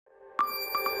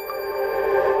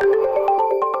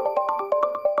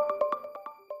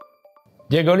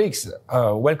Dear colleagues,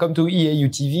 welcome to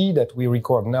EAUTV that we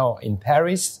record now in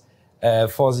Paris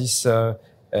for this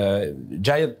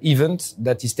giant event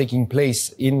that is taking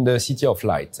place in the City of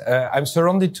Light. I'm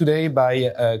surrounded today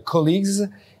by colleagues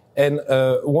and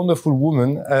a wonderful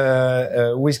woman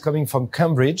who is coming from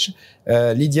Cambridge,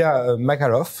 Lydia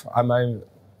Makaroff, am I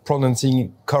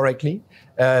pronouncing correctly,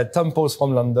 Tom Powles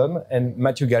from London, and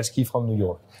Matthew Galsky from New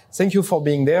York. Thank you for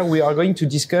being there. We are going to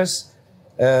discuss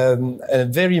a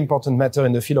very important matter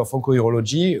in the field of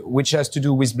oncourology, which has to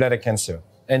do with bladder cancer,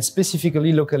 and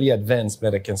specifically locally advanced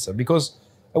bladder cancer, because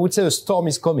I would say a storm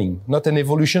is coming, not an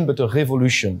evolution, but a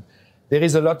revolution. There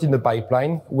is a lot in the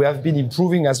pipeline. We have been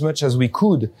improving as much as we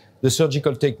could the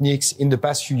surgical techniques in the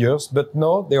past few years, but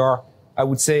now there are, I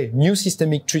would say, new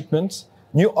systemic treatments,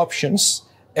 new options,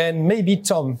 and maybe,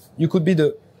 Tom, you could be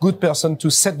the good person to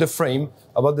set the frame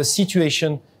about the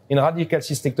situation in radical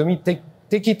cystectomy.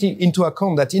 Take it into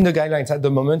account that in the guidelines at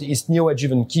the moment is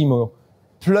neoadjuvant chemo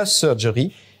plus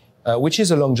surgery, which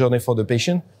is a long journey for the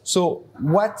patient. So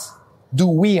what do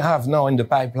we have now in the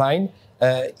pipeline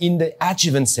in the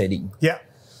adjuvant setting? Yeah.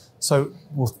 So,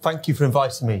 well, thank you for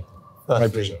inviting me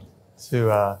firstly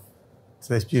to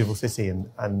this beautiful city,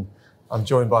 and I'm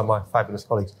joined by my fabulous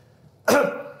colleagues.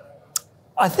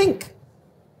 I think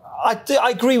I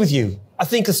agree with you. I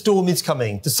think a storm is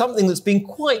coming to something that's been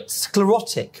quite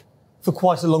sclerotic for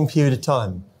quite a long period of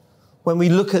time. When we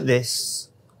look at this,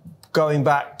 going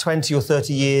back 20 or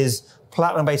 30 years,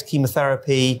 platinum-based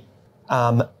chemotherapy,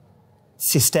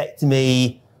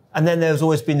 cystectomy, and then there's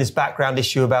always been this background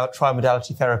issue about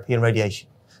trimodality therapy and radiation.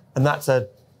 And that's a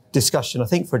discussion, I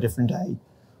think, for a different day.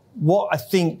 What I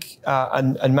think,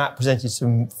 and Matt presented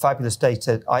some fabulous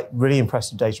data, really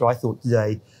impressive data, I thought,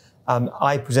 today.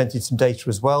 I presented some data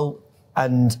as well,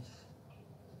 and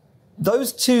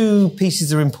those two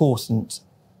pieces are important.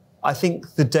 I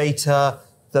think the data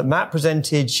that Matt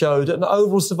presented showed an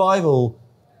overall survival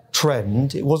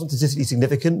trend. It wasn't statistically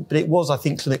significant, but it was, I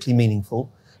think, clinically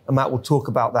meaningful. And Matt will talk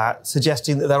about that,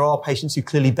 suggesting that there are patients who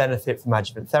clearly benefit from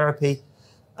adjuvant therapy.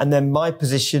 And then my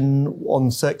position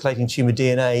on circulating tumour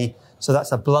DNA, so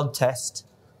that's a blood test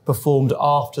performed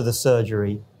after the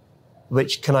surgery,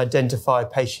 which can identify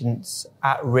patients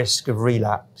at risk of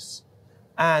relapse.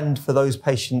 And for those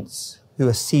patients who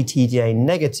are CTDNA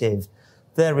negative,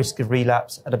 their risk of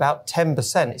relapse at about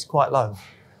 10% is quite low.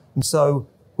 And so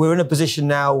we're in a position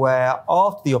now where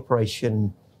after the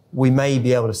operation, we may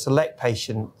be able to select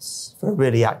patients for a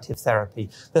really active therapy.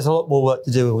 There's a lot more work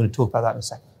to do, and we're going to talk about that in a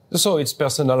second. So it's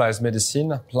personalized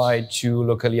medicine applied to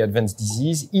locally advanced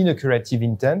disease in a curative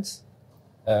intent,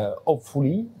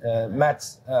 hopefully. Matt,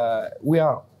 we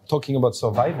are talking about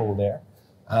survival there.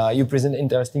 You present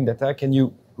interesting data. Can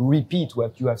you repeat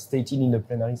what you have stated in the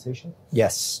plenary session?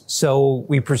 Yes. So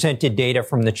we presented data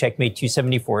from the Checkmate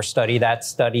 274 study. That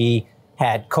study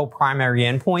had co-primary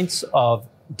endpoints of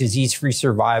disease-free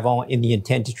survival in the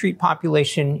intent to treat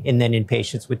population and then in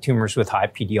patients with tumors with high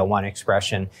PD-L1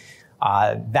 expression.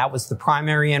 That was the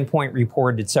primary endpoint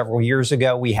reported several years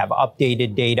ago. We have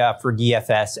updated data for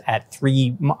DFS at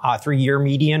three-year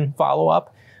median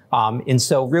follow-up. And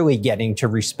so really getting to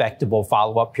respectable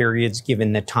follow-up periods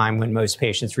given the time when most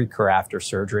patients recur after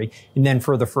surgery. And then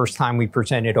for the first time, we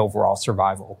presented overall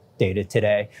survival data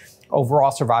today.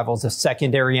 Overall survival is a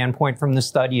secondary endpoint from the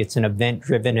study. It's an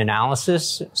event-driven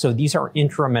analysis. So these are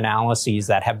interim analyses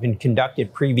that have been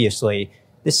conducted previously.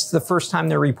 This is the first time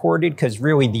they're reported because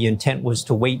really the intent was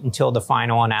to wait until the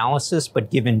final analysis,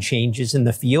 but given changes in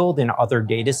the field and other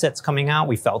data sets coming out,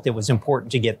 we felt it was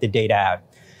important to get the data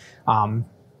out.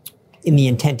 In the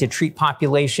intent to treat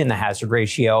population, the hazard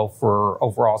ratio for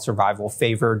overall survival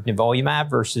favored nivolumab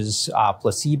versus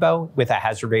placebo with a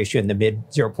hazard ratio in the mid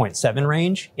 0.7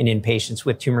 range. And in patients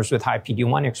with tumors with high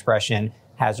PD-1 expression,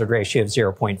 hazard ratio of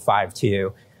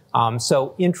 0.52.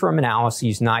 So interim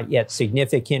analyses not yet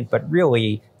significant, but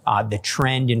really the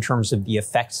trend in terms of the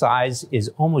effect size is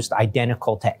almost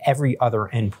identical to every other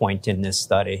endpoint in this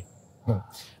study.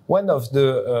 One of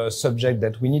the subjects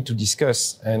that we need to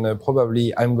discuss, and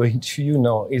probably I'm going to you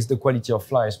now, is the quality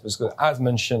of life, because as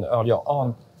mentioned earlier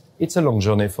on, it's a long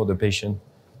journey for the patient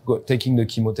taking the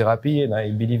chemotherapy, and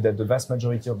I believe that the vast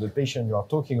majority of the patients you are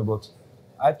talking about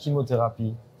had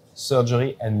chemotherapy,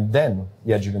 surgery, and then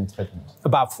the adjuvant treatment.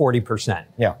 About 40%.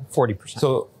 Yeah, 40%.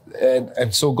 So,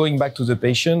 and so going back to the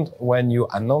patient, when you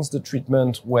announce the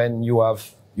treatment, when you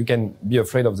can be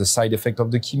afraid of the side effect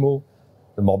of the chemo,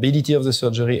 the morbidity of the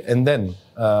surgery, and then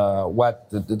what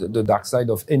the dark side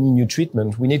of any new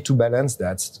treatment, we need to balance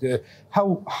that.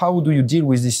 How do you deal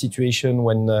with this situation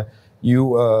when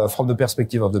you, from the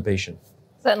perspective of the patient?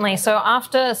 Certainly. So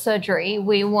after surgery,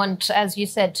 we want, as you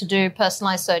said, to do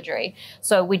personalized surgery.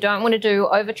 So we don't want to do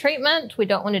over-treatment. We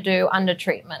don't want to do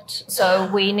under-treatment. So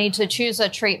we need to choose a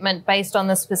treatment based on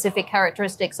the specific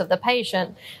characteristics of the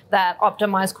patient that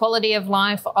optimize quality of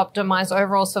life, optimize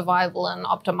overall survival, and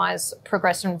optimize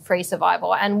progression-free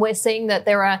survival. And we're seeing that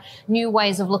there are new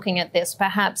ways of looking at this.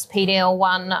 Perhaps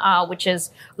PD-L1, which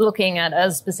is looking at a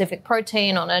specific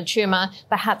protein on a tumor,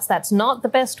 perhaps that's not the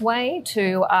best way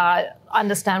to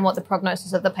understand what the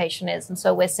prognosis of the patient is. And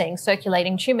so we're seeing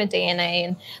circulating tumor DNA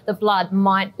in the blood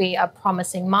might be a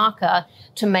promising marker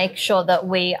to make sure that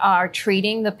we are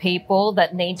treating the people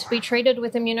that need to be treated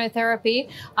with immunotherapy,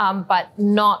 but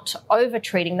not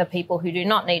over-treating the people who do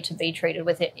not need to be treated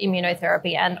with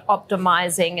immunotherapy, and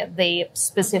optimizing the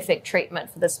specific treatment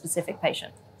for the specific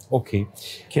patient. Okay.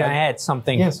 Can I add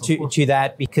something Yes, to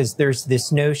that? Because there's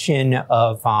this notion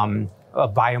of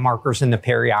biomarkers in the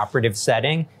perioperative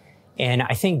setting. And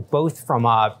I think both from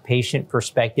a patient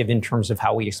perspective in terms of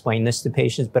how we explain this to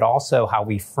patients, but also how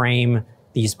we frame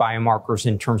these biomarkers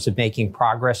in terms of making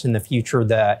progress in the future,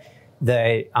 the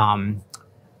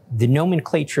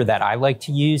nomenclature that I like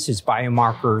to use is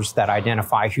biomarkers that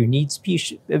identify who needs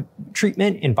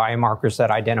treatment and biomarkers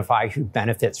that identify who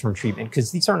benefits from treatment,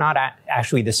 because these are not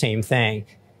actually the same thing.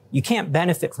 You can't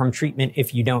benefit from treatment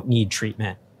if you don't need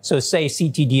treatment. So say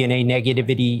CTDNA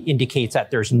negativity indicates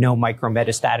that there's no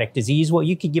micrometastatic disease. Well,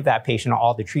 you could give that patient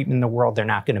all the treatment in the world. They're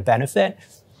not going to benefit.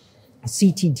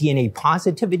 CTDNA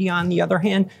positivity, on the other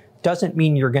hand, doesn't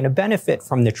mean you're going to benefit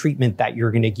from the treatment that you're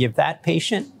going to give that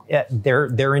patient.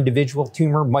 Their individual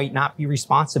tumor might not be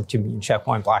responsive to immune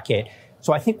checkpoint blockade.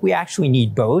 So I think we actually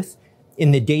need both.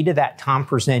 In the data that Tom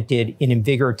presented in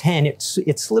IMvigor10,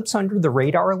 it slips under the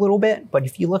radar a little bit. But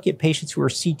if you look at patients who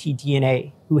had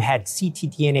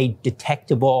CTDNA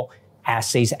detectable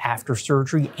assays after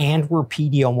surgery and were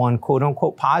PD-L1 quote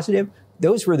unquote positive,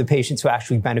 those were the patients who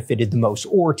actually benefited the most,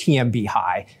 or TMB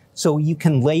high. So you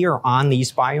can layer on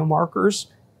these biomarkers,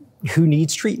 who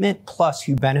needs treatment plus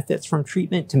who benefits from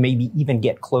treatment, to maybe even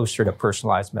get closer to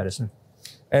personalized medicine.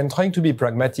 And trying to be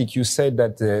pragmatic, you said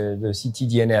that the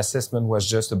CTDNA assessment was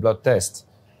just a blood test.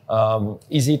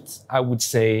 Is it, I would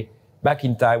say, back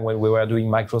in time when we were doing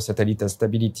microsatellite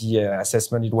stability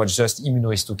assessment, it was just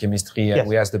immunohistochemistry, and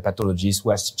we asked the pathologist,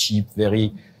 was cheap,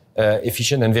 very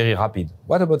efficient, and very rapid.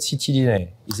 What about CTDNA?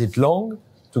 Is it long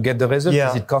to get the result?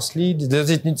 Is it costly? Does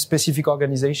it need specific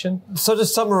organization? So to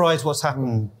summarize what's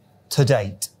happened to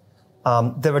date,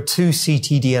 there are two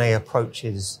CTDNA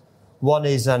approaches. One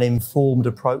is an informed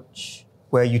approach,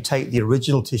 where you take the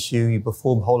original tissue, you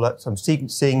perform whole exome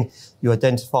sequencing, you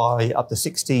identify up to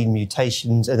 16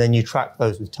 mutations, and then you track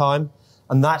those with time.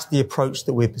 And that's the approach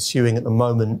that we're pursuing at the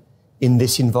moment in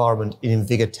this environment in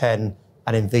IMvigor10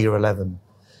 and IMvigor11.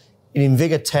 In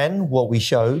IMvigor10, what we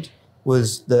showed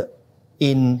was that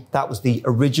that was the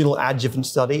original adjuvant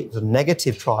study. It was a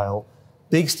negative trial,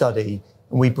 big study,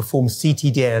 and we performed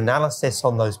CTDNA analysis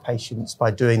on those patients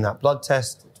by doing that blood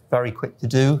test. Very quick to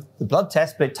do the blood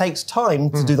test, but it takes time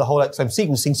to do the whole exome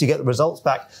sequencing, so you get the results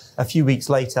back a few weeks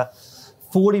later.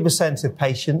 40% of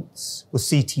patients were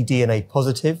CTDNA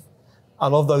positive,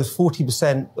 and of those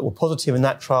 40% that were positive in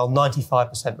that trial,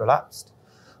 95% relapsed.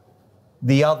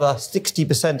 The other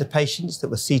 60% of patients that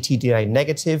were CTDNA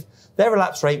negative, their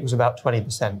relapse rate was about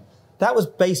 20%. That was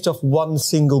based off one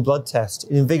single blood test.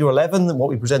 In IMvigor11, and what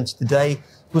we presented today,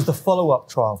 was the follow-up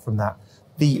trial from that.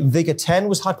 The IMvigor10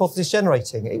 was hypothesis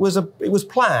generating. It was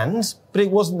planned, but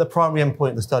it wasn't the primary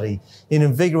endpoint of the study. In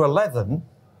IMvigor11,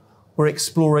 we're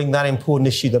exploring that important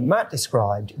issue that Matt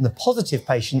described in the positive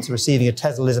patients receiving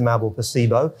atezolizumab or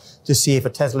placebo, to see if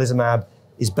atezolizumab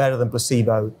is better than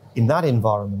placebo in that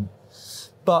environment.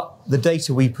 But the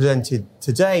data we presented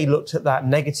today looked at that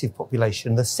negative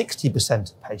population, the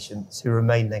 60% of patients who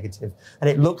remain negative, and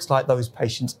it looks like those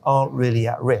patients aren't really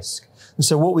at risk. And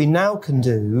so what we now can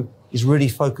do is really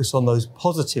focus on those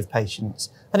positive patients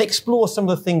and explore some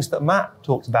of the things that Matt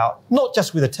talked about, not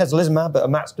just with atezolizumab, but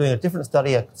Matt's doing a different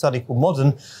study, a study called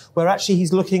Modern, where actually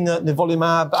he's looking at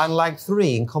nivolumab and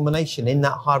LAG-3 in combination in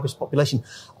that high-risk population.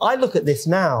 I look at this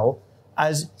now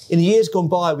as, in the years gone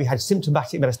by, we had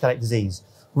symptomatic metastatic disease.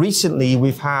 Recently,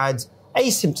 we've had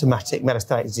asymptomatic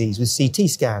metastatic disease with CT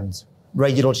scans,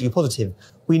 radiologically positive.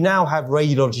 We now have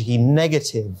radiologically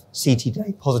negative,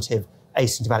 CTDNA positive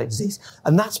asymptomatic disease.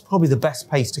 And that's probably the best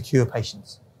pace to cure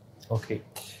patients. Okay.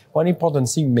 One important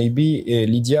thing maybe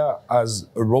Lydia has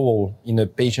a role in a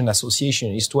patient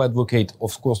association is to advocate,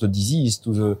 of course, the disease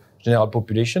to the general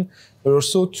population, but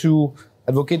also to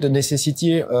advocate the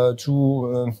necessity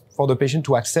for the patient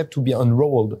to accept to be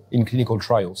enrolled in clinical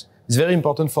trials. It's very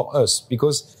important for us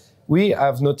because we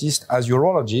have noticed as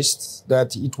urologists that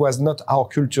it was not our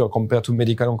culture compared to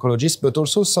medical oncologists, but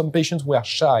also some patients were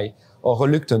shy or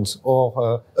reluctant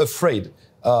or afraid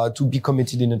to be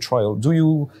committed in a trial. Do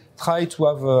you try to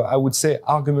have, I would say,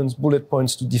 arguments, bullet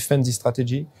points to defend this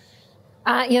strategy?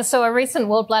 So a recent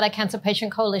World Bladder Cancer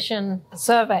Patient Coalition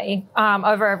survey,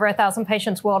 over 1,000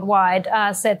 patients worldwide,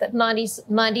 said that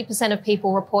 90% of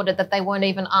people reported that they weren't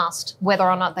even asked whether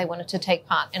or not they wanted to take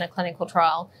part in a clinical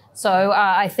trial. So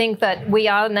I think that we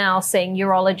are now seeing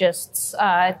urologists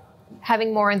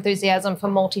having more enthusiasm for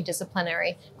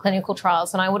multidisciplinary clinical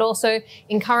trials. And I would also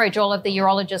encourage all of the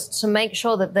urologists to make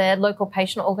sure that their local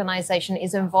patient organization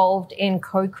is involved in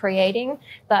co-creating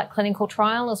that clinical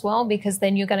trial as well, because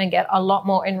then you're going to get a lot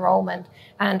more enrollment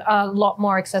and a lot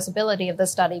more accessibility of the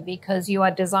study, because you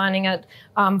are designing it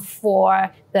for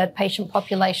the patient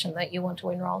population that you want to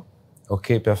enroll.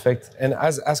 Okay, perfect. And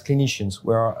as clinicians,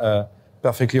 we are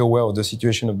perfectly aware of the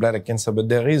situation of bladder cancer, but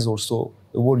there is also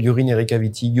the whole urinary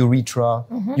cavity, urethra,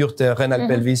 ureter, renal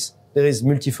pelvis. There is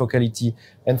multifocality.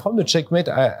 And from the Checkmate,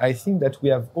 I think that we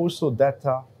have also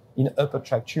data in upper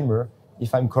tract tumor,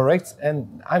 if I'm correct.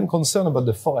 And I'm concerned about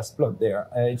the forest plot there.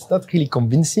 It's not really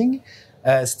convincing.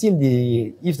 Still,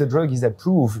 if the drug is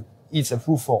approved, it's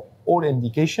approved for all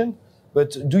indication.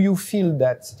 But do you feel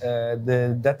that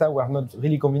the data were not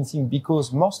really convincing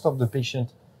because most of the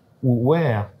patients who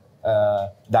were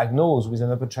diagnosed with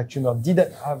an upper tract tumor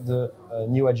didn't have the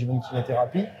neoadjuvant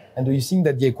chemotherapy? And do you think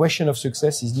that the equation of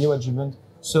success is neoadjuvant,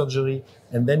 surgery,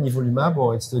 and then nivolumab,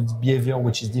 or it's the behavior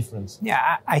which is different?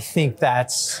 Yeah, I think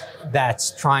that's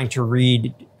trying to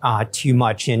read too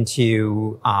much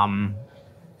into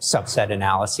subset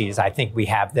analyses. I think we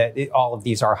have all of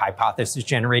these are hypothesis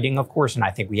generating, of course, and I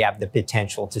think we have the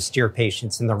potential to steer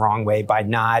patients in the wrong way by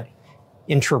not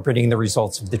interpreting the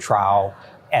results of the trial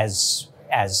as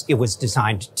it was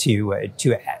designed to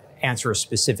answer a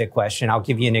specific question. I'll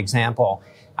give you an example.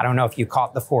 I don't know if you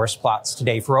caught the forest plots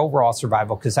today for overall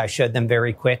survival because I showed them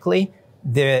very quickly.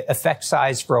 The effect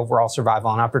size for overall survival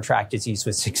on upper tract disease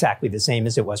was exactly the same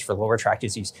as it was for lower tract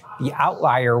disease. The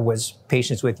outlier was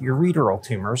patients with ureteral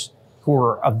tumors, who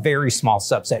were a very small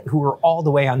subset, who were all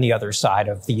the way on the other side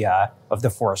of the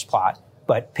forest plot.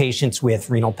 But patients with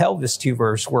renal pelvis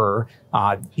tumors were,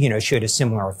 showed a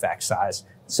similar effect size.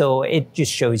 So it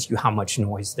just shows you how much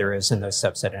noise there is in those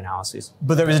subset analyses.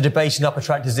 But there is a debate in upper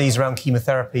tract disease around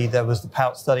chemotherapy. There was the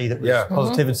Powles study that was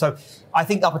positive. And so I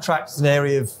think upper tract is an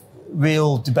area of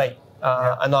real debate.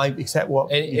 And I accept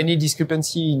what... Any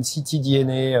discrepancy in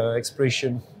CTDNA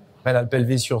expression, renal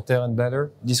pelvis, ureter, and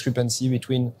bladder? Discrepancy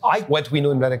between what we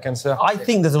know in bladder cancer? I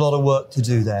think there's a lot of work to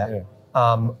do there.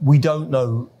 Yeah. We don't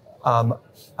know an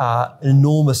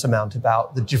enormous amount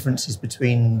about the differences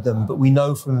between them, but we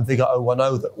know from Vigor 010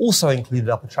 that also included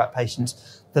upper tract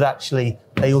patients that actually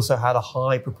they also had a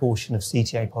high proportion of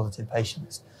CTA positive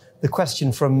patients. The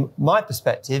question from my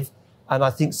perspective, and I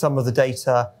think some of the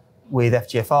data with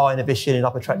FGFR inhibition in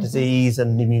upper tract disease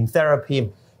and immune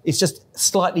therapy, it's just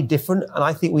slightly different, and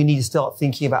I think we need to start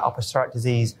thinking about upper tract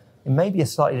disease in maybe a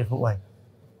slightly different way.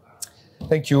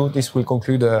 Thank you. This will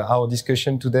conclude our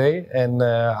discussion today, and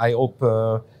I hope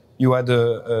you had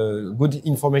a good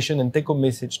information and take-home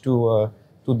message to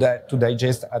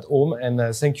digest at home.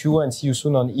 And thank you, and see you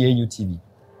soon on EAUTV.